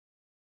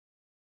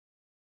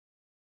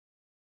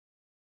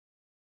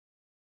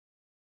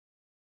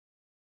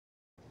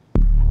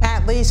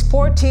least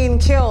 14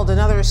 killed,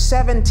 another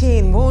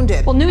 17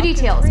 wounded. Well, new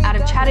details out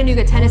of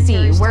Chattanooga,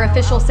 Tennessee, where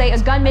officials say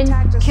a gunman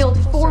killed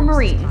 4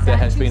 Marines. There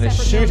has been a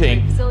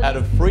shooting at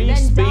a free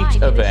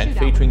speech event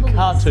featuring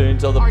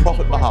cartoons of the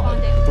Prophet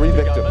Muhammad. 3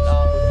 victims,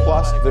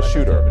 plus the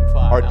shooter,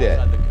 are dead.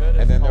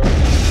 And then there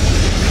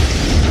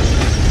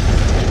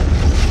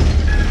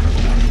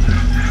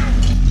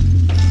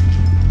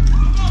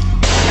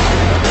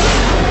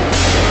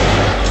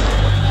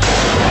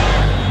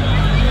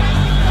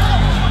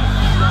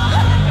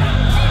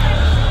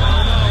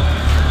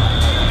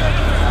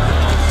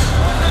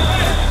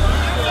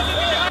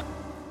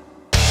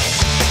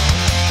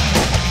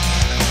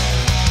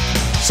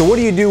So what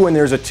do you do when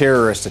there's a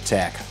terrorist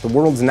attack? The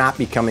world's not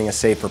becoming a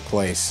safer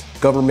place.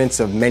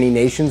 Governments of many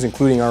nations,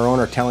 including our own,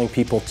 are telling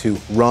people to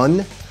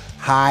run,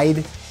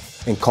 hide,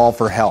 and call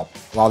for help.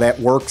 While that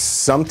works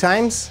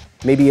sometimes,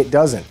 maybe it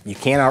doesn't. You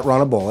can't outrun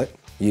a bullet.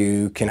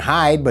 You can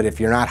hide, but if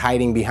you're not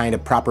hiding behind a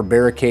proper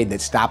barricade that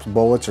stops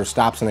bullets or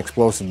stops an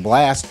explosive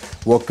blast,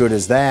 what good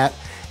is that?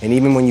 And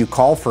even when you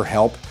call for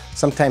help,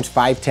 sometimes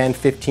 5, 10,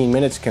 15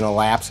 minutes can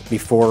elapse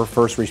before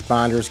first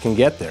responders can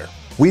get there.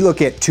 We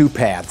look at 2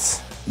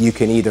 paths. You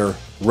can either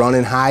run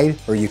and hide,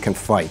 or you can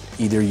fight.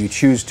 Either you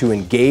choose to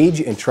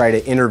engage and try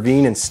to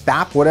intervene and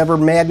stop whatever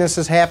madness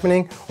is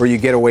happening, or you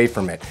get away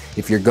from it.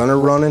 If you're gonna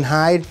run and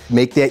hide,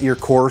 make that your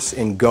course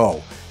and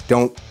go.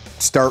 Don't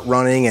start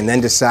running and then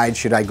decide,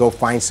 should I go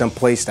find some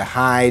place to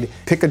hide?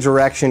 Pick a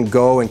direction,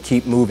 go, and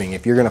keep moving.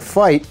 If you're gonna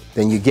fight,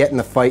 then you get in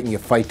the fight and you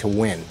fight to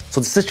win. So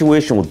the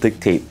situation will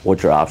dictate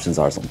what your options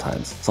are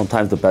sometimes.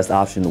 Sometimes the best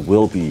option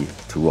will be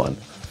to run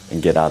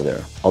and get out of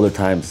there. Other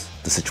times,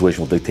 the situation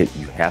will dictate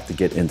you have to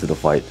get into the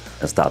fight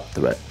and stop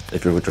the threat.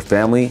 If you're with your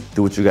family,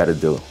 do what you gotta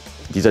do.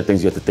 These are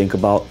things you have to think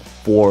about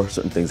before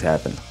certain things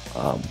happen.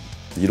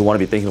 You don't wanna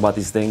be thinking about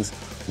these things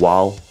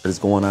while it is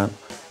going on.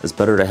 It's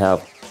better to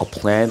have a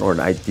plan or an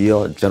idea,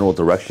 a general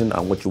direction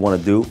on what you wanna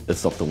do if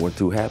something were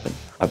to happen.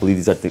 I believe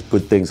these are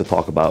good things to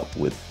talk about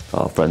with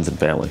friends and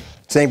family.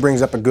 Sang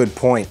brings up a good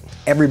point.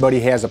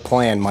 Everybody has a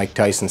plan, Mike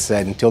Tyson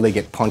said, until they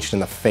get punched in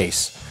the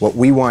face. What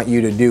we want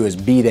you to do is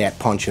be that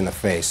punch in the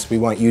face. We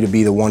want you to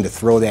be the one to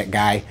throw that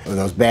guy or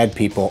those bad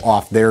people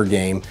off their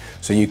game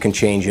so you can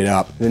change it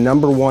up. The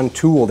 #1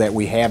 tool that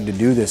we have to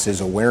do this is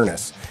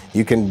awareness.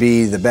 You can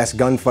be the best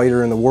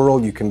gunfighter in the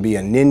world, you can be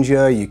a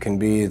ninja, you can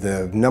be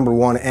the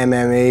 #1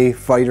 MMA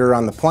fighter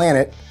on the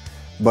planet,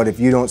 but if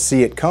you don't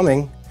see it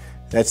coming,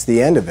 that's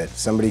the end of it.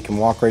 Somebody can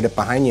walk right up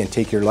behind you and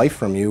take your life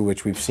from you,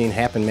 which we've seen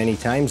happen many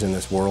times in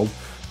this world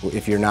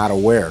if you're not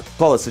aware.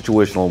 Call it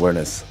situational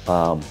awareness.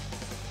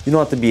 You don't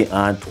have to be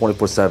on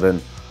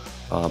 24/7,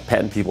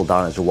 patting people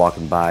down as you're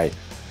walking by.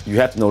 You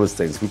have to notice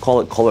things. We call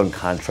it color and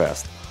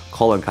contrast.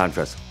 Color and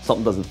contrast.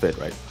 Something doesn't fit,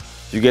 right?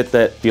 You get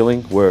that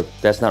feeling where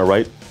that's not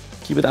right,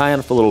 keep an eye on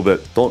it for a little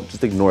bit. Don't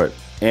just ignore it.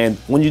 And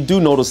when you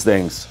do notice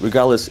things,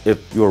 regardless if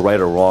you're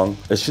right or wrong,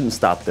 it shouldn't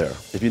stop there.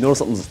 If you notice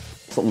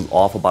something's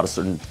off about a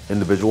certain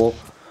individual,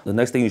 the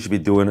next thing you should be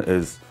doing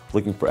is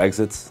looking for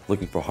exits,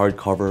 looking for hard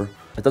cover.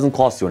 It doesn't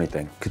cost you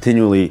anything.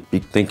 Continually be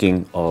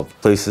thinking of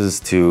places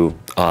to,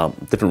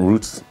 different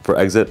routes for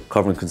exit,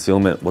 cover and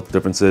concealment, what the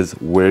difference is,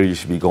 where you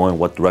should be going,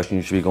 what direction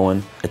you should be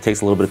going. It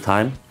takes a little bit of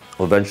time.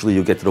 Eventually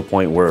you'll get to the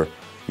point where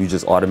you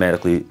just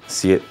automatically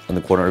see it in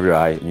the corner of your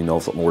eye and you know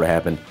if something were to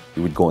happen,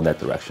 you would go in that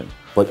direction.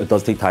 But it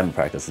does take time and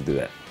practice to do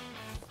that.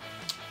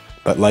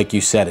 But like you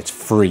said, it's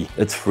free.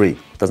 It's free.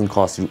 It doesn't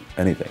cost you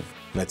anything.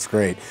 That's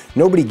great.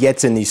 Nobody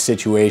gets in these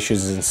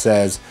situations and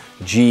says,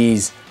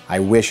 geez, I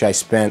wish I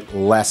spent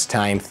less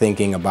time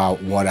thinking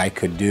about what I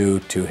could do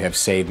to have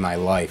saved my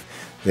life.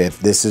 If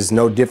this is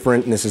no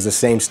different, and this is the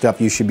same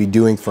stuff you should be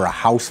doing for a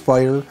house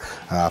fire,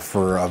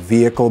 for a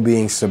vehicle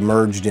being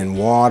submerged in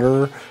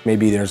water.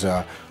 Maybe there's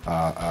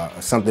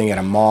something at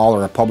a mall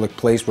or a public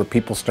place where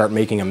people start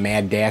making a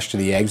mad dash to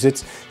the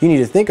exits. You need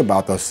to think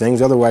about those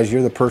things, otherwise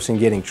you're the person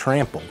getting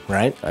trampled,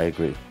 right? I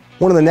agree.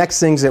 One of the next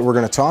things that we're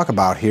going to talk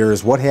about here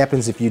is what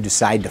happens if you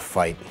decide to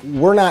fight.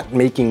 We're not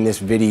making this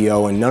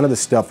video, and none of the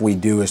stuff we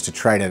do is to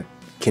try to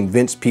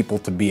convince people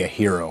to be a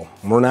hero.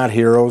 We're not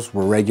heroes,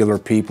 we're regular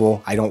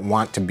people. I don't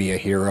want to be a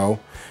hero.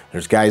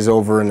 There's guys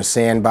over in the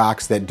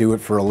sandbox that do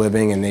it for a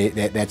living, and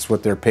that's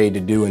what they're paid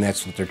to do, and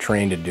that's what they're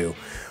trained to do.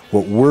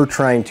 What we're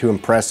trying to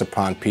impress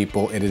upon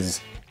people it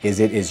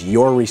is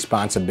your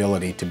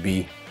responsibility to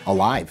be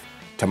alive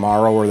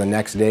tomorrow or the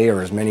next day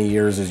or as many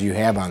years as you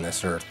have on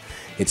this earth.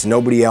 It's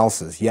nobody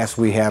else's. Yes,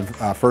 we have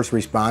first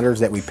responders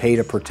that we pay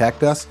to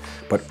protect us,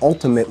 but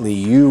ultimately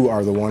you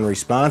are the one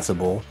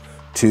responsible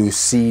to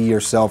see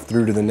yourself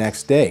through to the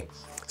next day.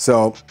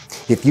 So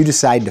if you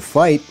decide to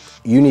fight,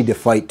 you need to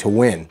fight to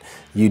win.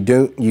 You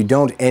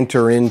don't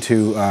enter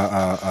into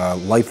a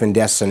life and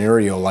death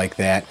scenario like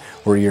that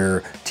where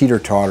you're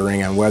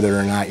teeter-tottering on whether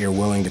or not you're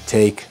willing to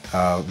take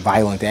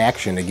violent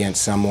action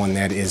against someone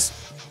that is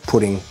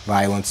putting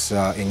violence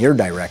in your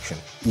direction.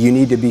 You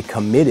need to be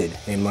committed,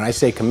 and when I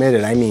say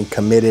committed, I mean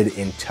committed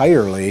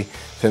entirely,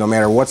 so no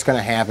matter what's going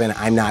to happen,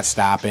 I'm not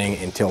stopping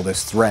until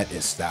this threat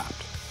is stopped.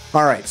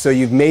 All right, so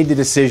you've made the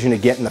decision to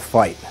get in the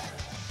fight.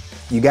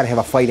 You got to have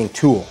a fighting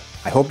tool.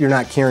 I hope you're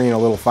not carrying a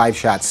little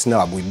 5-shot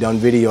snub. We've done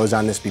videos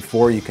on this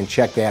before. You can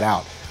check that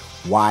out.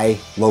 Why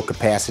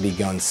low-capacity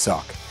guns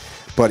suck.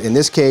 But in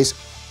this case,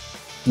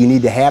 you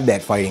need to have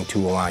that fighting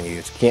tool on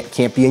you. It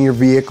can't be in your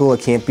vehicle. It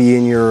can't be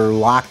in your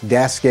locked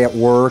desk at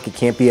work. It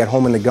can't be at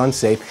home in the gun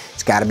safe.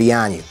 It's got to be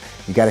on you.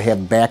 You got to have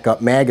a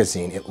backup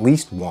magazine, at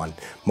least one.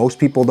 Most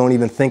people don't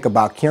even think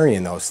about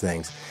carrying those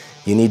things.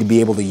 You need to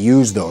be able to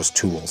use those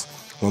tools.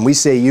 When we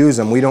say use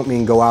them, we don't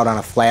mean go out on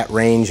a flat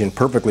range in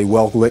perfectly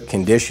well-lit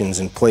conditions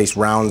and place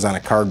rounds on a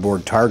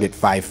cardboard target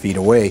 5 feet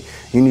away.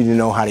 You need to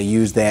know how to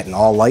use that in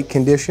all light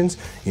conditions.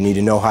 You need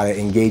to know how to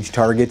engage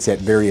targets at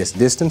various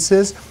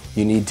distances.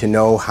 You need to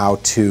know how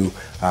to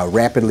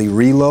rapidly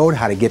reload,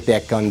 how to get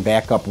that gun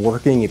back up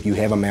working if you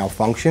have a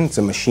malfunction. It's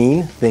a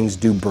machine, things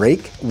do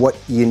break. What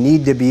you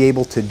need to be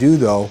able to do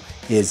though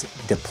is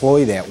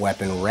deploy that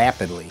weapon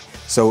rapidly.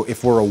 So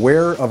if we're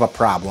aware of a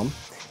problem,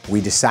 we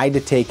decide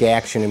to take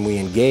action and we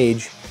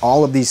engage,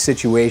 all of these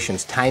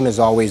situations, time is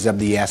always of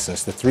the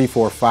essence. The 3,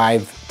 4,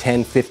 5,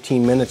 10,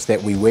 15 minutes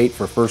that we wait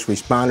for first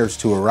responders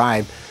to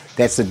arrive,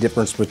 that's the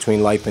difference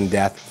between life and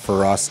death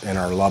for us and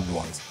our loved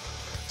ones.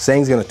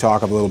 Sang's going to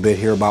talk a little bit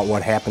here about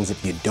what happens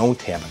if you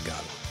don't have a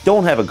gun.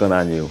 Don't have a gun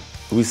on you.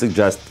 We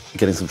suggest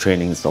getting some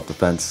training in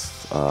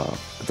self-defense.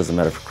 It doesn't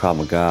matter if it's Krav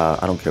Maga,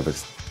 I don't care if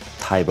it's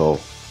Taibo,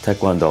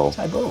 Taekwondo.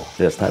 Taibo.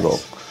 Yes, Taibo.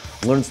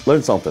 Nice.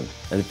 Learn something.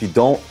 And if you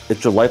don't,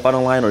 it's your life on the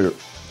line or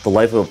the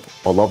life of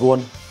a loved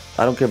one.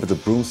 I don't care if it's a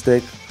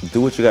broomstick. Do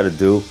what you got to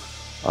do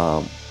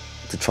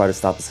to try to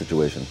stop the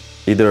situation.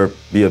 Either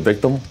be a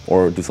victim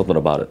or do something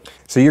about it.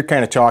 So you're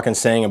kind of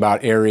saying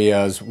about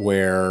areas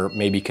where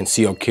maybe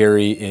concealed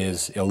carry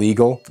is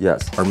illegal?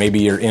 Yes. Or maybe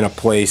you're in a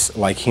place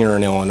like here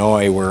in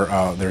Illinois where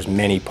there's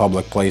many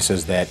public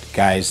places that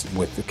guys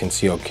with the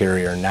concealed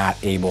carry are not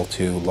able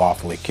to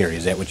lawfully carry.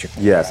 Is that what you're...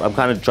 Yes, I'm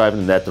kind of driving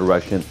in that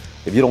direction.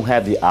 If you don't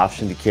have the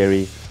option to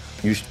carry,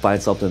 you should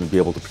find something to be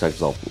able to protect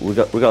yourself.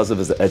 Regardless if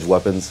it's the edge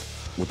weapons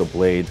with a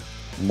blade,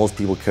 most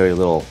people carry a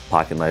little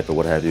pocket knife or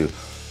what have you.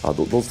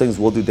 Those things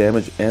will do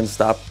damage and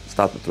stop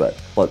the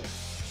threat. But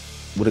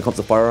when it comes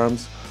to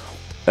firearms,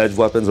 edge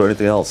weapons or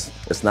anything else,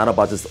 it's not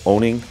about just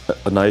owning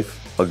a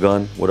knife, a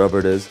gun, whatever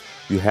it is.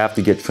 You have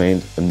to get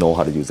trained and know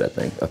how to use that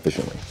thing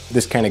efficiently.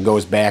 This kind of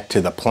goes back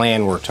to the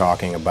plan we're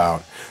talking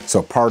about.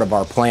 So part of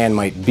our plan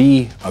might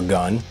be a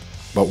gun,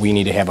 but we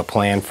need to have a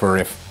plan for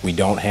if we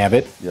don't have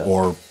it, yes,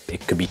 or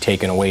it could be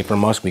taken away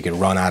from us. We could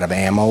run out of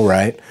ammo,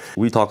 right?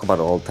 We talk about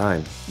it all the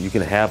time. You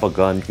can have a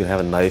gun, you can have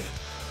a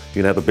knife,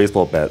 you can have a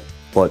baseball bat,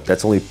 but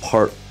that's only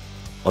part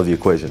of the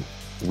equation.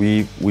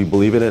 We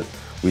believe in it.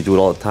 We do it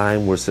all the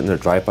time. We're sitting there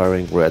dry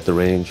firing. We're at the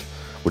range.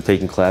 We're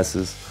taking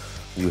classes.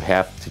 You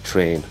have to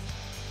train.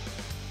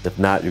 If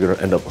not, you're going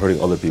to end up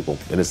hurting other people,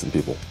 innocent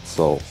people.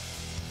 So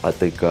I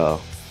think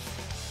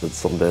it's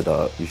something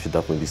that you should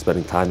definitely be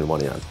spending time and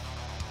money on.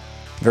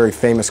 Very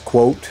famous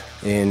quote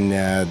in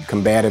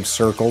combative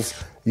circles,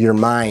 your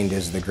mind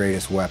is the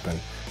greatest weapon.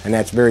 And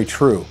that's very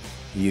true.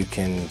 You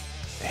can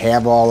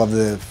have all of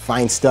the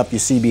fine stuff you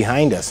see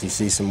behind us. You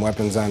see some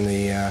weapons on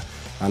the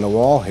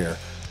wall here.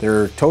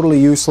 They're totally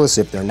useless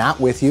if they're not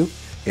with you,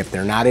 if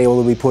they're not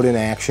able to be put in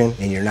action,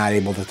 and you're not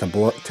able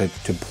to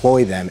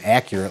deploy them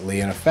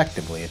accurately and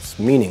effectively. It's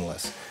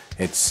meaningless.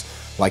 It's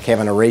like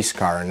having a race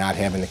car and not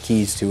having the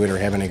keys to it, or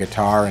having a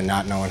guitar and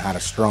not knowing how to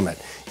strum it.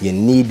 You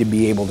need to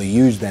be able to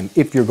use them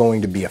if you're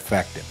going to be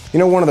effective. You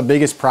know, one of the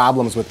biggest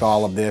problems with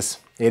all of this,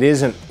 it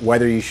isn't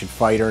whether you should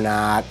fight or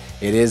not,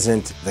 it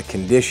isn't the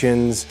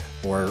conditions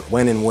or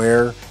when and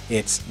where,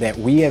 it's that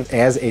we have,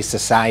 as a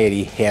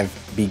society, have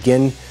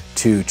begun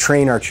to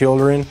train our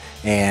children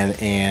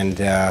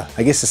and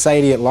I guess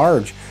society at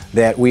large,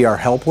 that we are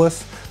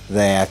helpless,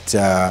 that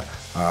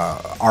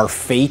our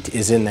fate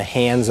is in the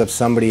hands of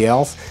somebody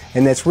else,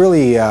 and that's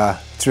really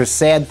it's a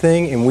sad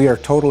thing, and we are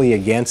totally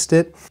against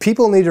it.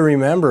 People need to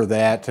remember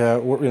that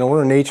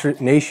we're a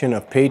nation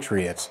of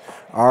patriots.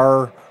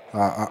 Our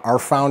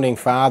founding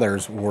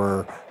fathers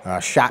were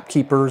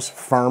shopkeepers,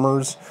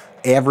 farmers,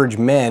 average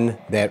men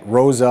that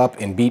rose up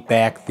and beat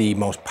back the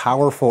most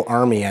powerful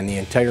army on the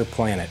entire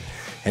planet.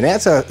 And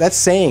that's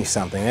saying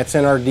something. That's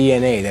in our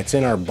DNA. That's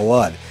in our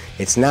blood.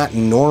 It's not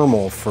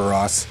normal for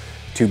us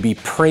to be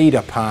preyed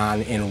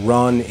upon and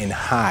run and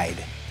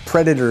hide.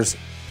 Predators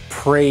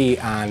prey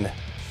on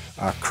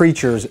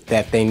creatures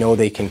that they know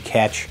they can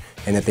catch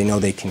and that they know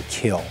they can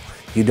kill.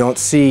 You don't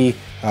see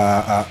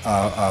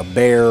a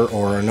bear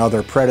or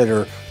another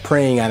predator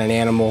preying on an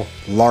animal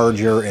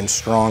larger and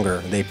stronger.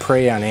 They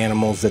prey on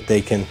animals that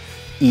they can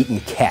eat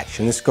and catch.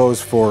 And this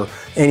goes for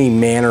any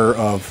manner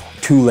of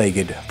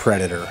two-legged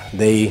predator.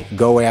 They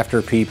go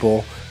after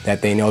people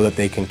that they know that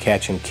they can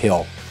catch and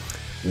kill.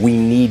 We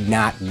need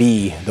not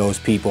be those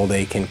people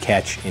they can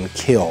catch and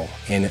kill.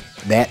 And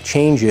that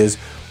changes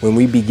when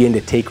we begin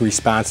to take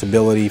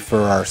responsibility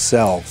for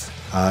ourselves.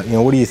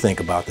 What do you think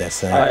about that,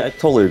 Sam? I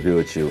totally agree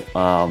with you.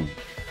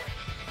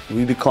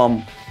 We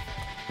become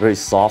very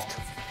soft,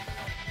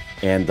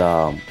 and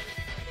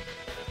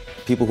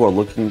people who are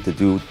looking to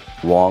do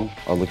wrong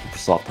are looking for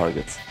soft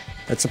targets.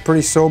 That's a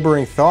pretty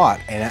sobering thought,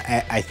 and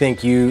I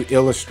think you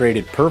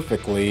illustrated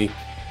perfectly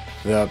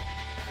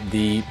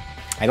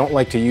I don't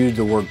like to use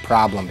the word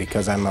problem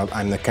because I'm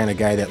the kind of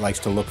guy that likes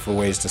to look for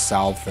ways to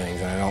solve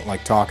things, and I don't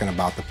like talking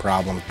about the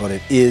problems, but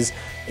it is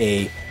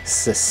a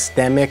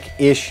systemic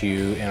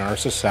issue in our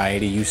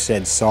society. You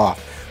said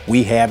soft.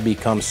 We have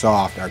become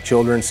soft. Our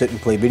children sit and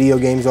play video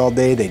games all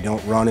day. They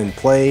don't run and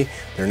play.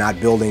 They're not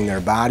building their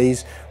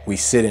bodies. We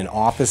sit in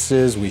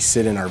offices. We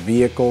sit in our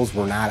vehicles.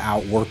 We're not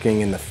out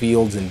working in the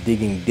fields and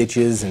digging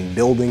ditches and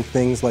building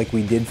things like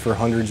we did for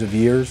hundreds of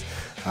years.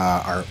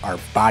 Our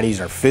bodies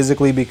are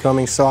physically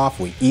becoming soft.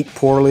 We eat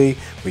poorly.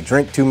 We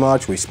drink too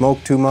much. We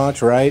smoke too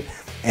much, right?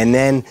 And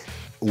then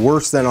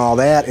worse than all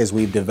that is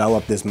we've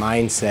developed this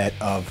mindset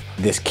of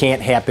this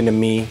can't happen to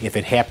me. If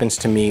it happens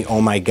to me, oh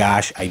my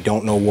gosh, I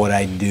don't know what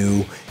I'd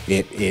do.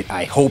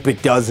 I hope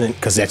it doesn't,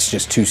 because that's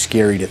just too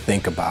scary to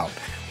think about.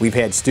 We've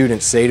had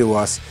students say to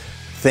us,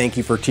 thank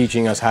you for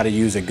teaching us how to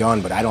use a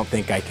gun, but I don't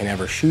think I can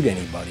ever shoot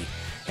anybody.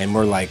 And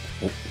we're like,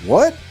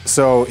 what?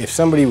 So if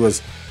somebody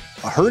was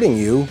hurting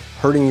you,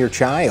 hurting your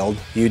child,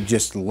 you'd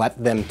just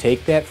let them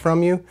take that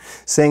from you?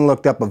 Sang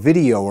looked up a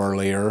video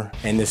earlier,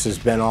 and this has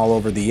been all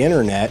over the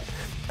internet,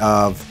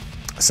 of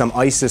some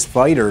ISIS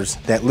fighters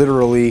that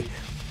literally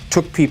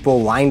took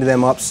people, lined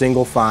them up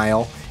single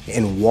file,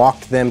 and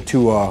walked them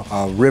to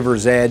a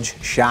river's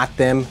edge, shot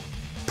them,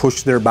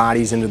 pushed their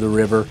bodies into the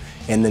river,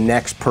 and the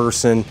next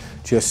person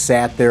just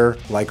sat there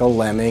like a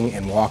lemming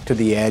and walked to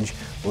the edge,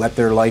 let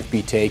their life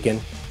be taken,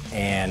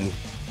 and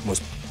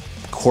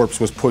corpse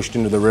was pushed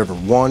into the river,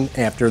 one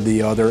after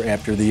the other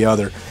after the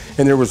other.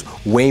 And there was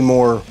way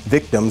more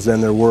victims than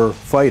there were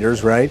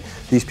fighters, right?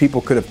 These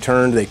people could have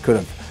turned, they could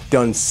have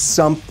done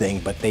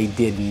something, but they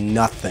did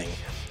nothing.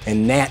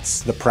 And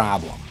that's the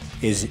problem,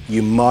 is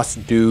you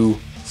must do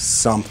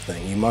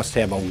something. You must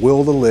have a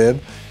will to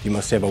live, you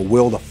must have a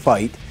will to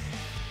fight,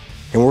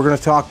 and we're going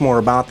to talk more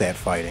about that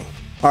fighting.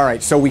 All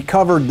right, so we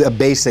covered the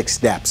basic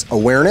steps.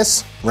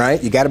 Awareness,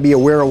 right? You got to be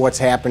aware of what's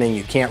happening.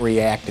 You can't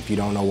react if you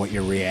don't know what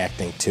you're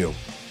reacting to.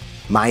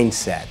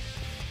 Mindset.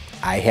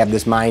 I have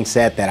this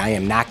mindset that I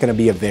am not going to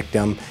be a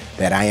victim,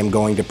 that I am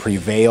going to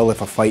prevail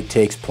if a fight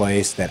takes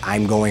place, that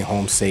I'm going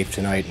home safe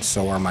tonight, and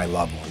so are my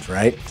loved ones,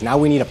 right? Now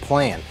we need a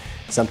plan.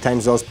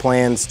 Sometimes those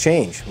plans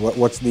change.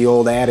 What's the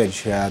old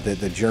adage that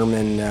the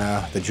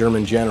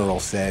German general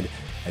said,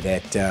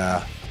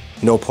 that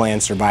no plan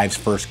survives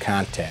first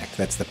contact?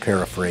 That's the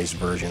paraphrased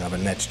version of it,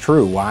 and that's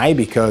true. Why?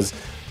 Because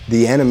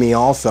the enemy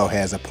also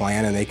has a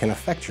plan, and they can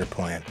affect your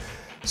plan.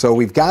 So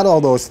we've got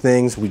all those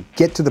things. We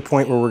get to the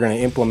point where we're going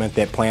to implement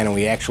that plan, and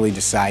we actually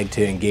decide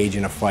to engage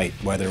in a fight,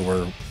 whether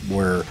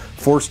we're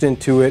forced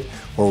into it,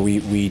 or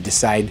we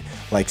decide,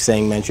 like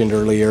Sang mentioned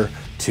earlier,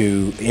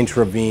 to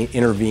intervene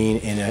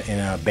in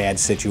a bad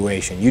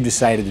situation. You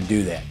decided to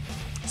do that,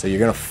 so you're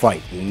going to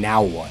fight.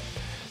 Now what?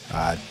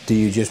 Do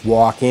you just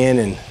walk in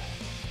and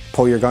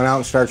pull your gun out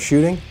and start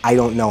shooting? I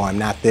don't know. I'm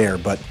not there.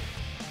 But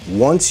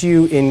once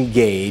you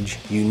engage,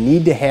 you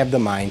need to have the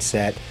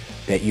mindset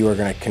that you are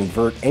going to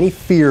convert any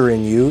fear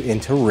in you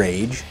into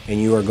rage,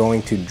 and you are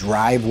going to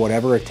drive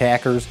whatever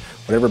attackers,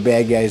 whatever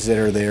bad guys that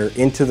are there,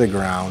 into the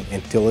ground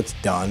until it's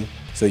done,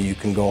 so you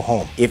can go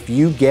home. If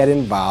you get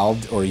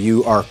involved, or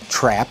you are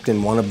trapped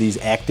in one of these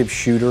active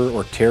shooter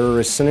or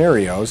terrorist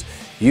scenarios,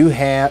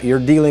 you're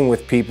dealing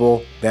with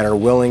people that are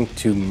willing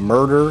to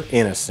murder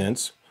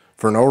innocents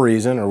for no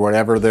reason, or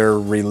whatever their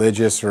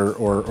religious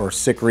or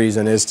sick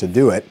reason is to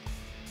do it.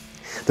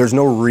 There's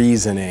no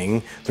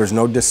reasoning, there's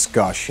no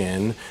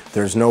discussion,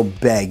 there's no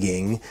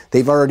begging.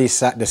 They've already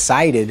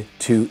decided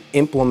to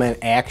implement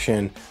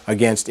action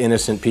against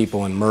innocent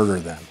people and murder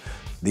them.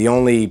 The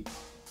only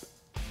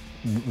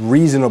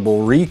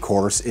reasonable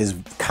recourse is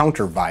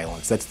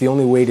counter-violence. That's the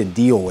only way to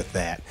deal with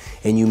that.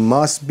 And you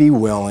must be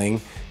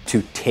willing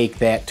to take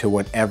that to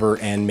whatever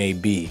end may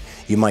be.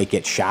 You might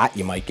get shot,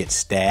 you might get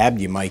stabbed,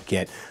 you might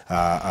get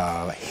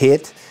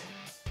hit.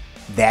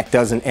 That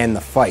doesn't end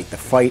the fight. The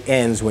fight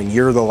ends when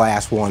you're the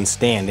last one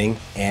standing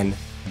and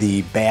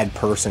the bad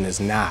person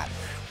is not.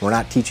 We're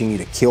not teaching you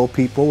to kill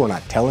people. We're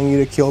not telling you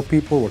to kill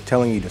people. We're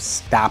telling you to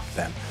stop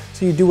them.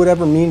 So you do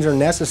whatever means are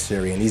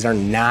necessary, and these are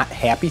not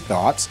happy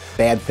thoughts.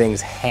 Bad things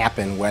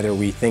happen whether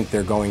we think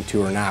they're going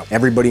to or not.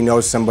 Everybody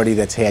knows somebody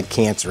that's had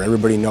cancer.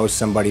 Everybody knows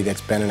somebody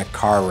that's been in a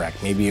car wreck.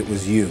 Maybe it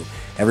was you.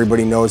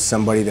 Everybody knows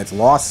somebody that's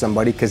lost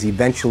somebody, because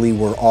eventually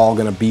we're all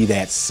going to be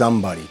that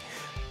somebody.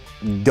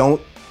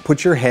 Don't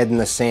put your head in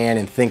the sand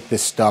and think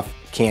this stuff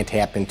can't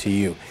happen to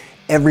you.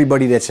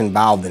 Everybody that's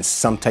involved in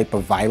some type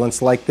of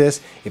violence like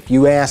this, if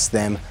you ask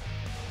them,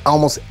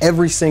 almost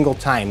every single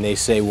time they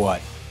say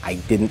what? I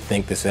didn't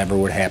think this ever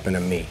would happen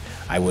to me.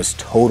 I was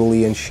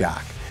totally in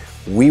shock.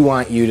 We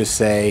want you to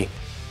say,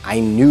 I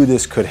knew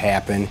this could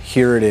happen.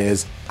 Here it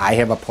is. I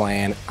have a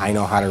plan. I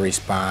know how to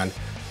respond.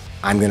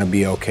 I'm going to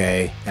be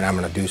okay, and I'm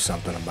going to do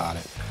something about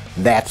it.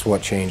 That's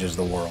what changes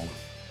the world.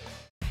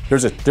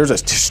 There's a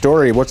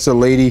story. What's the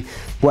lady?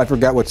 Well, I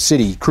forgot what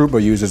city.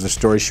 Krupa uses the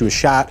story. She was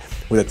shot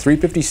with a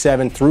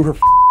 .357 through her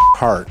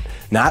heart,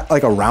 not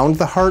like around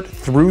the heart,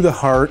 through the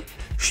heart.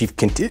 She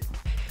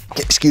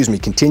excuse me,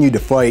 continued to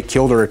fight,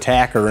 killed her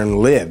attacker, and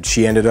lived.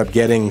 She ended up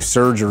getting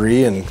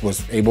surgery and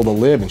was able to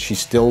live, and she's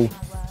still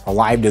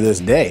alive to this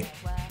day.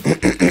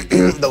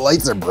 The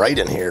lights are bright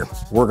in here.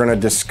 We're gonna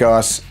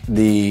discuss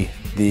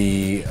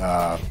what's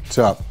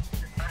up?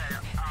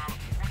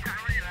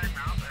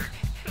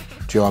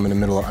 Joe, I'm in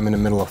the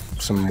middle of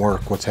some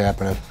work. What's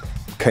happening?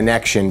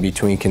 Connection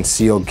between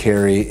concealed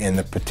carry and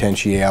the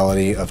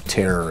potentiality of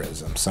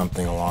terrorism,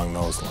 something along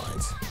those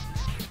lines.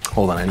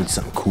 Hold on, I need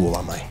something cool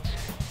on my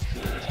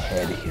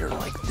head here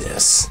like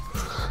this.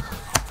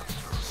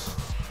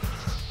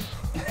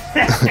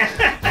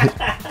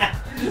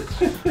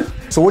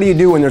 So what do you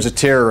do when there's a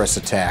terrorist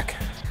attack?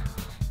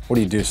 What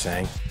do you do,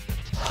 Sang?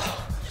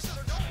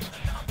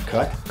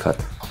 Cut?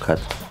 Cut.